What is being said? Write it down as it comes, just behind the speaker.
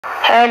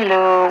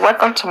Hello,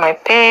 welcome to my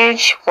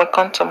page,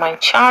 welcome to my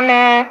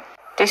channel.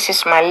 This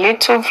is my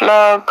little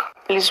vlog.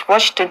 Please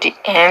watch to the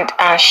end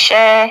and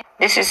share.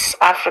 This is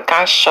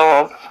African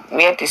shop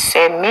where they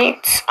sell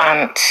meat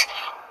and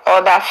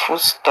other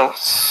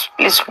foodstuffs.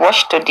 Please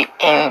watch to the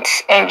end.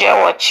 Enjoy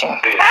watching.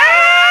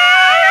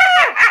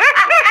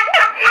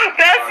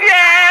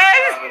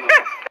 Gracias.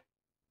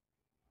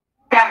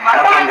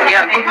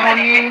 Yeah, good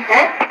morning.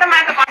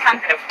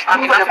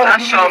 African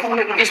shop.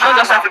 It's not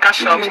just African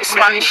shop, it's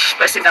Spanish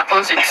person that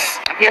owns it.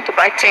 I'm here to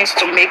buy things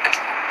to make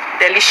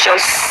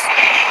delicious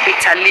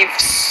bitter leaf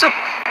soup.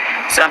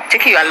 So I'm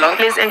taking you along.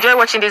 Please enjoy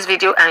watching this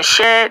video and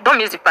share. Don't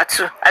miss the part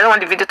 2. I don't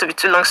want the video to be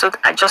too long, so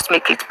I just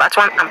make it part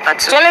 1 and part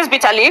 2. Jonas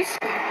bitter leaf.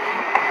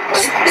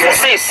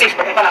 See.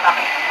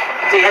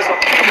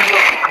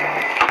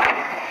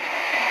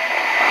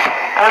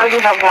 I already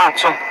have one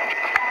too.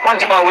 One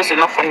is not always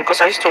enough for me because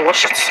I used to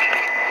wash it.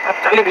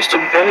 After leaf used to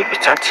be very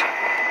bitter.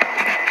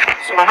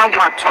 So I have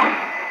one too.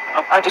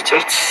 I'll add it to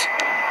it.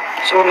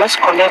 So let's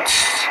collect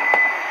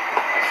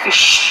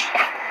fish.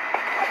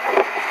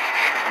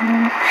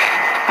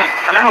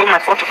 Can I hold my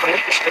phone to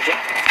collect fish today?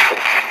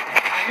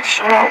 Are you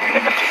sure I'll be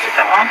able to do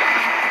that one?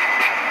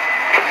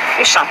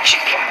 Fish and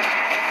chicken.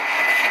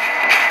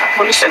 I've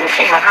only set it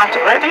in my hand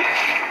already.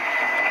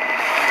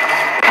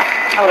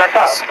 Oh, like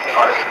that.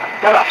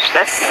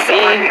 Let's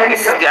see.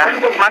 This is their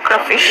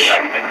mackerel fish.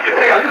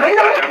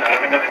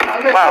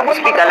 Wow,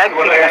 it's big. I like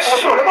big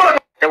ones.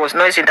 There was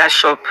noise in that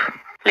shop.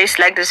 Please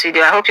like this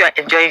video. I hope you are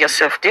enjoying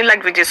yourself. Do you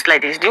like videos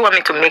like this? Do you want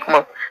me to make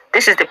more?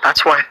 This is the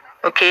part 1.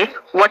 Okay?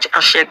 Watch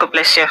and share. God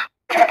bless you.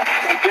 It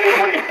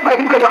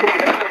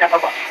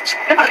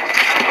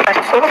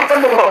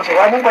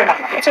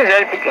is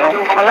very big.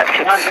 I like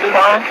it.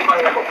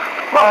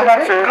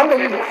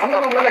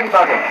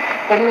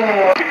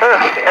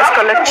 Let's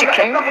collect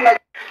chicken.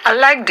 I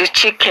like the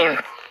chicken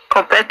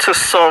compared to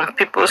some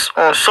people's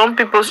own. Some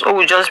people's own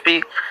will just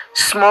be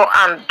small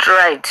and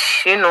dried,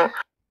 you know.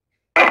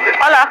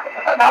 Hola.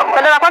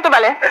 ¿Cuánto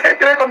vale?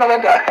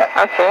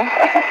 Okay.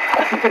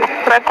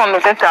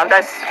 3.90.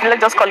 That's,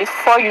 let's just call it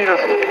 €4.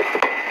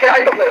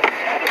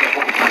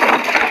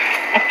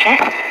 Okay.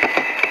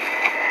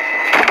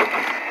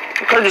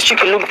 Because the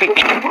chicken look big,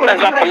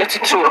 that's why I collect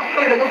it too.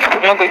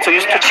 I'm not going to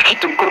use 2 chicken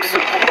to cook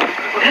soup.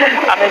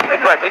 I mean,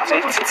 people are going to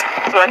eat it,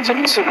 so I took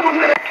 2.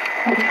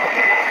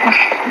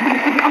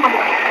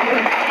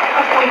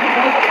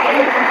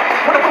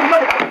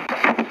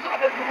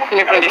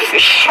 Leaving the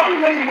fish.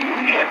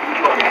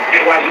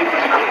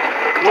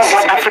 This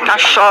is African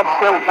shop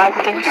where we buy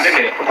things.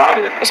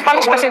 The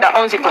Spanish person that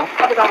owns it.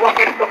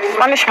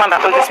 Spanish man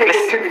that owns this place.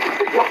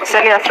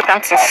 Selling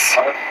African things.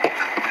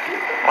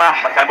 Wow.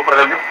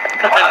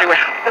 That's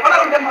everywhere.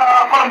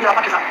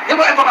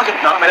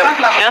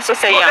 You also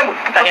say yam.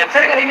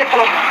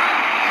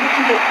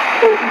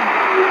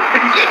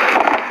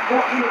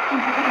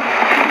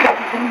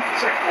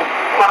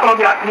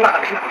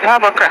 You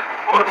have okra.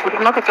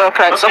 Not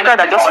okra, it's okra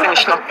that just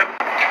finished now.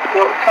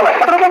 So,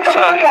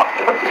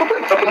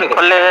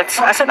 collect.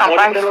 I said I'm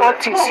buying 4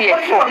 things here.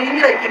 4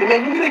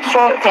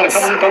 things.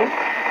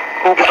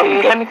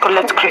 Okay, let me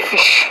collect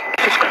crayfish.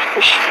 This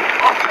crayfish.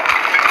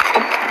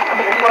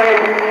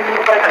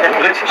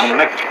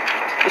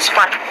 It's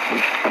fine.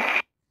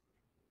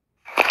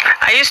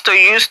 I used to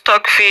use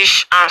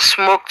stockfish and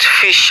smoked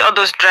fish, all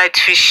those dried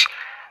fish.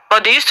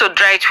 But they used to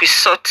dry it with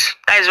salt.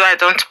 That is why I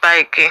don't buy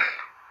again.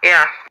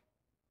 Yeah.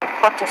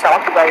 4 things I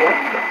want to buy here.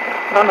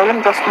 No, let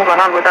me just move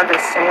around whether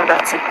there's any other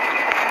thing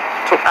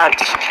to add.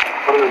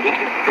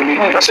 Let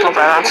me just move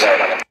around.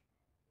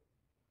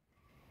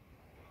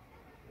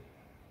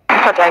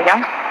 Look at that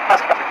yam. I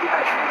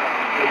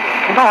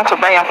don't want to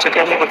buy yam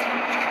today anyway.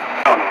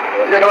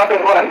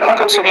 Look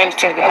at so many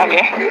things they have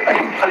here.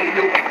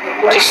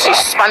 This is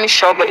Spanish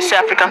shop, but it's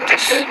African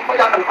taste.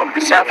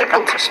 It's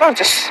African taste. What is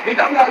this?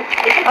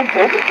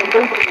 Okay.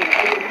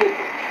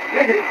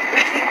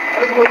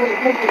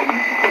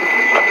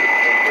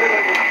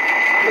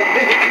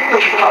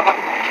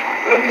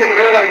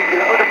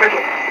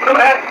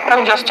 Let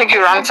me just take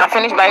you around. I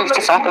finished buying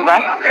this I want to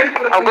buy.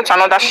 I'll go to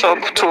another shop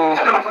to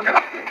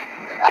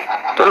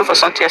look for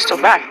something else to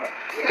buy.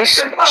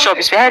 This shop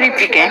is very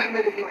big, eh?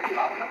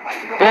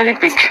 Very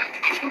big.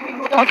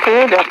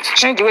 Okay, they have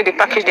changed the way they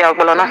package their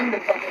bologna.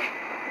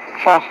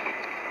 Wow.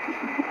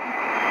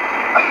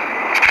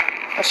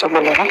 That's a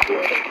bologna.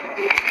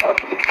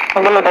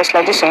 A bologna is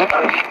like this, eh? I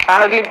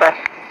hardly buy.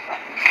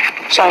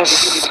 So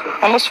it's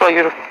almost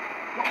 €4.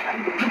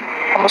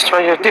 Almost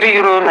 €4.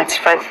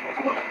 €3.95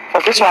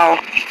 for this one.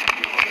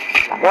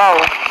 Wow.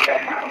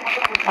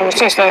 And the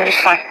thing is not really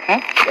fine.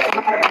 Eh?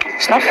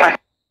 It's not fine.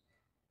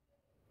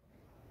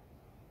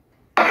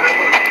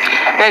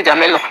 There's the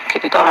melon. Okay,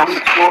 they don't have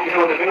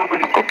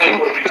cooking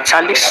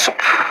bitter leaf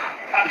soup.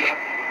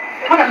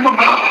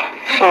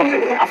 So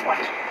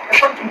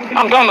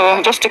I'm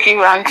done. Just taking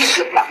you around.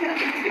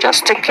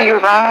 Just taking you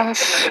around.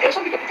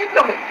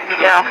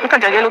 Yeah, look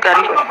at the yellow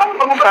gari.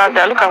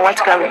 Father, look at white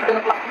gari.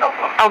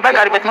 I'll buy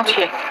gari, but not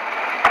here.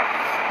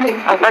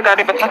 I'll buy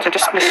gari, but not to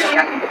this place.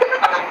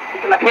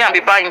 We are be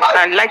buying.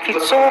 I like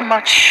it so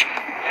much.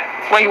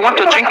 When you want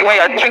to drink, when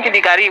you are drinking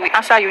the gari, we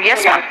answer you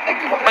yes ma'am.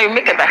 When you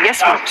make it back,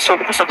 yes ma'am. So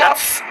because of that,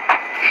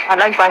 I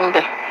like buying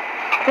there.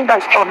 I think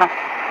that's all now.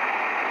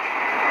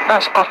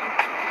 That's all.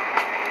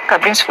 Look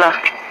at beans flour.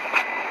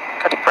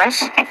 Look at the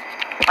price.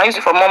 I use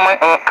it for momo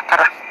or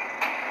akara.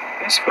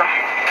 Beans flour.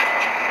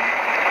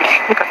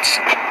 Look at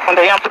on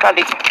the yam. Look at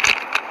it.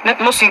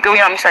 No single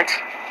yam inside.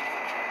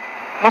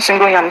 No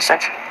single yam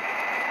inside.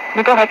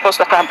 We don't help us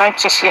that I buy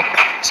things here.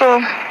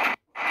 So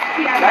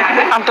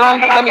I'm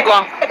done. Let me go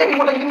on.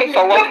 Pay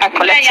for what I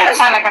collected.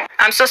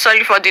 I'm so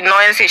sorry for the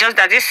noise. It's just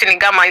that this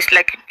Sinigama is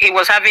like he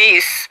was having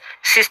his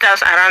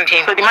sisters around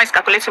him. So the man is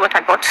calculating what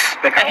I bought.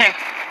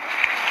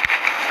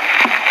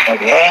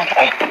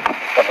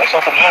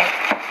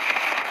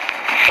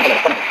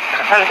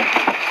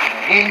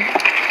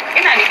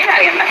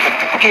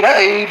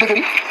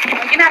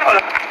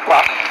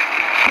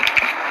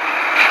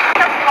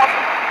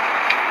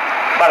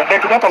 Vale,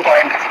 tú con 40.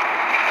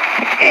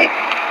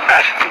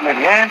 Muy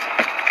bien.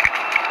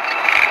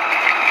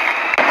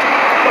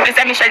 Please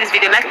let me share this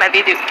video. Like my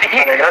video.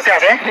 Vale,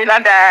 gracias,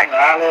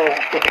 Vale.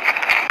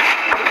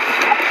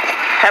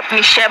 Help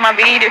me share my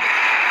video.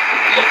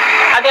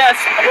 Adios.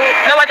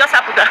 You know what just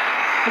happened?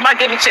 The man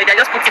gave me change. I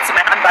just put it in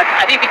my handbag.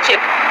 I didn't even check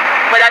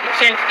whether the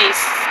change is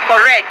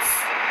correct.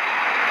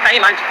 Can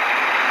you imagine?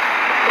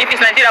 If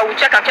it's Nigeria, we'll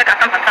check and check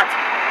account.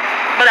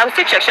 But I will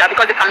still check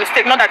because they can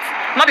mistake. Not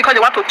because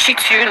they want to cheat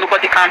you,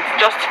 but they can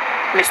just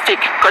mistake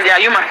because they are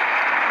human.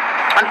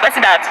 And the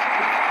person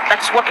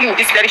that's working in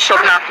this very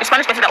shop now, the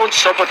Spanish person that owns the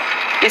shop, but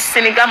it's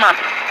Sinigama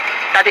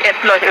that they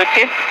employ,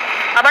 okay?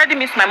 I've already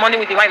missed my money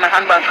with the one in my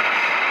handbag.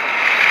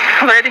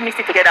 I've already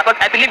mixed it together, but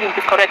I believe it will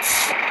be correct.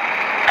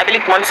 I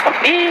believe the money is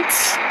complete.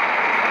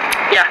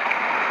 Yeah.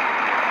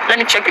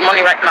 Let me check the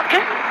money right now,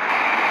 okay?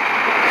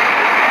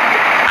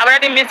 I've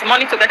already mixed the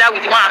money together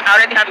with the one I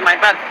already have in my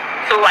bag.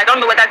 So I don't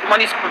know whether the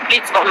money is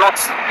complete or not.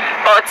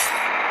 But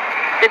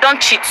they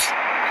don't cheat.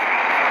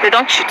 They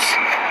don't cheat.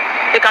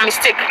 They can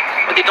mistake,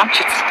 but they don't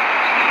cheat.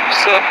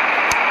 So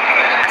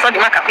I saw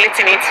the man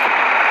calculating it,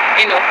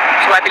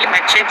 so I believe my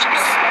change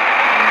is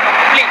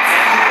complete.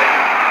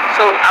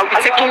 So I'll be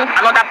taking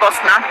another bus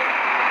now.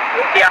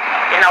 Yeah,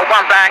 and I'll go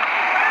and buy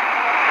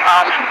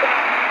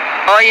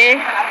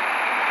oil,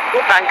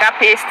 banga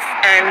paste,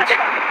 and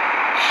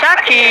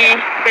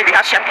shaki. Baby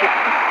have shaki.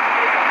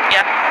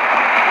 Yeah.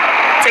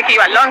 Take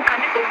you along.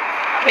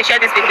 Please share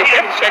this video.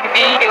 Share the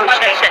video.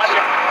 Share.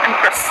 And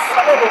press.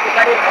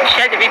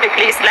 Share the video,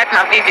 please. Like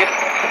my video.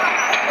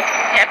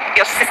 Help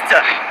your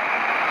sister.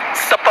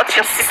 Support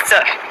your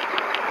sister.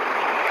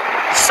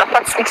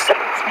 Support me.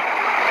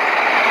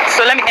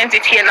 So let me end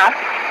it here now.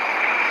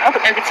 I want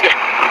to end it here.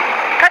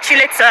 Catch you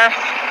later.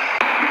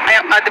 I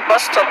am at the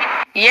bus stop.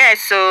 Yeah,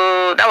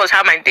 so that was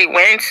how my day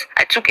went.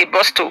 I took a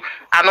bus to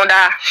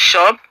another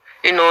shop.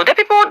 The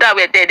people that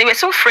were there, they were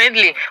so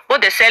friendly. Both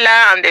the seller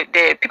and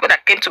the people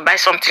that came to buy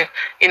something,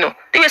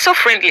 they were so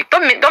friendly.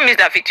 Don't miss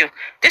that video.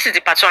 This is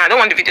the part 1. I don't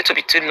want the video to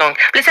be too long.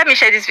 Please help me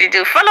share this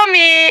video. Follow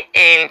me,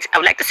 and I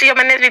would like to see you on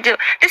my next video.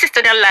 This is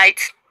Tonia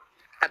Light.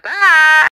 Bye-bye.